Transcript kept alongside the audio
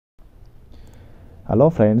Hello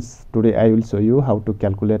friends, today I will show you how to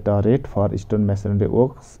calculate a rate for stone masonry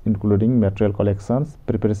works including material collections,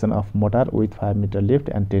 preparation of mortar with 5 meter lift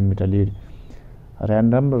and 10 meter lead,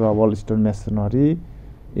 random rubble stone masonry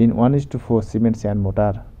in 1:4 cement sand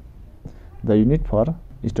mortar. The unit for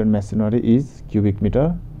stone masonry is cubic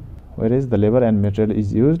meter, whereas the labor and material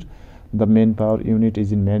is used. The manpower unit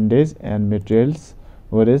is in man days and materials,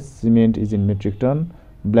 whereas cement is in metric ton,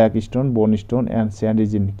 black stone, bone stone and sand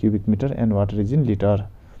is in cubic meter and water is in liter.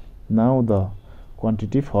 Now the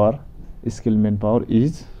quantity for skilled manpower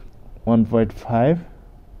is 1.5.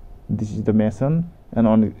 This is the mason, and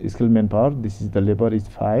on skilled manpower this is the labor is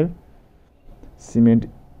 5. Cement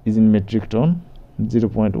is in metric ton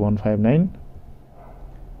 0.159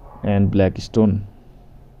 and black stone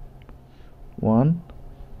 1,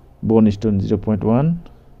 bone stone 0.1,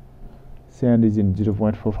 sand is in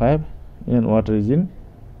 0.45 and water is in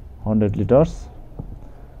 100 liters.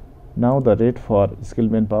 Now the rate for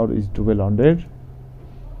skilled manpower is 1200,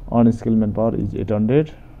 unskilled manpower is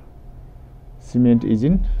 800. Cement is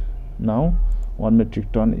in, now 1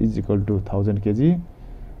 metric ton is equal to 1000 kg.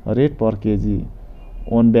 Rate per kg,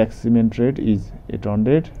 1 bag cement rate is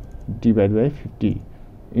 800 divided by 50.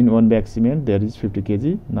 In 1 bag cement there is 50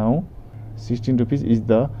 kg. Now 16 rupees is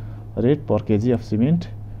the rate per kg of cement.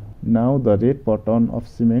 Now the rate per ton of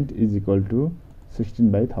cement is equal to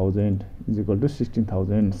 16 by 1000 is equal to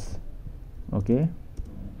 16,000. Okay.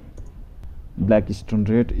 Black stone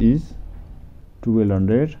rate is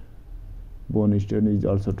 1200. Bone stone is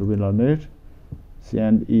also 1200.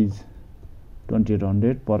 Sand is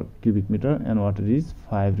 2800 per cubic meter and water is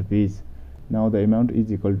 5 rupees. Now the amount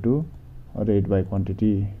is equal to rate by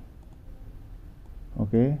quantity.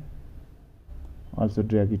 Okay. Also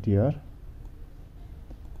drag it here.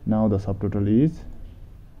 Now the subtotal is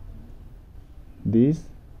this,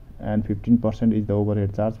 and 15% is the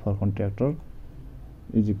overhead charge for contractor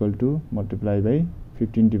is equal to multiply by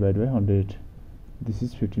 15 divided by 100. This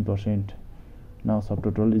is 15%. Now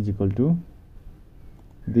subtotal is equal to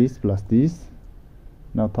this plus this.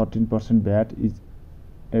 Now 13% VAT is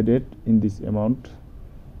added in this amount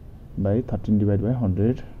by 13 divided by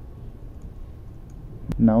 100.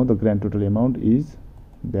 Now the grand total amount is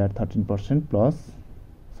VAT 13% plus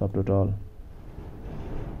subtotal.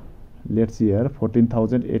 Let's see here,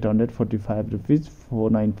 14,845 rupees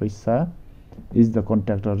 49 paisa is the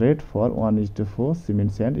contractor rate for 1:4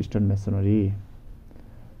 cement sand stone masonry.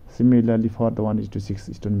 Similarly for the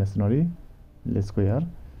 1:6 stone masonry, let's go here.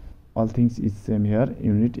 All things is same here,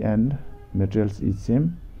 unit and materials is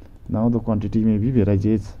same. Now the quantity may be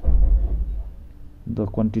varies. The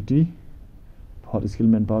quantity for skilled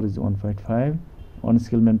manpower is 1.5,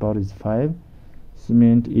 unskilled manpower is 5,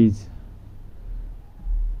 cement is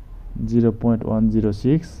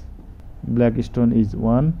 0.106, black stone is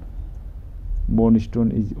 1, bone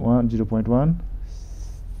stone is 0.1,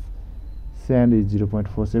 sand is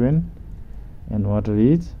 0.47 and water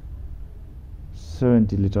is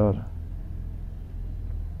 70 liter.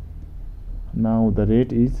 Now the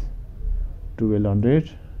rate is 1200,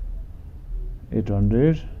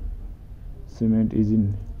 800, cement is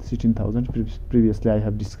in 16,000. Previously I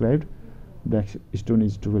have described. Black stone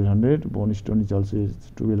is 1200, bone stone is also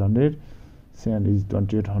 1200, sand is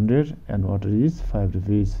 2800 and water is 5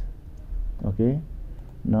 rupees. Okay.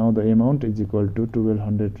 Now the amount is equal to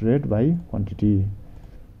 1200 rate by quantity.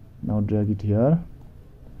 Now drag it here.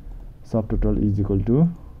 Subtotal is equal to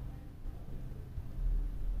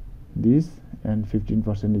this, and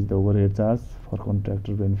 15% is the overhead charge for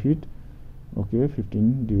contractor benefit. Okay,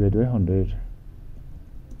 15 divided by 100.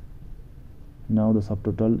 Now the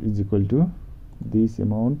subtotal is equal to this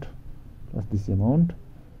amount plus this amount.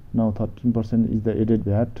 Now 13% is the added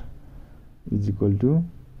VAT is equal to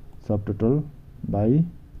subtotal by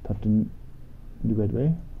 13 divided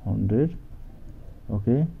by 100.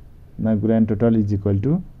 Okay. Now grand total is equal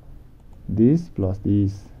to this plus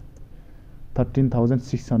this.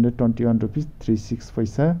 13,621 rupees 36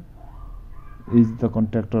 paisa is the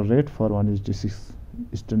contractor rate for 1:6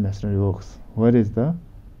 stone masonry works, whereas the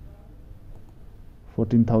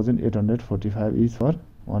 14,845 is for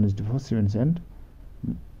 1:4 cement and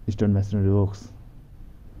stone masonry works.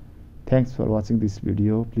 Thanks for watching this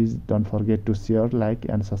video. Please don't forget to share, like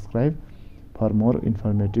and subscribe for more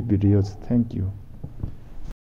informative videos. Thank you.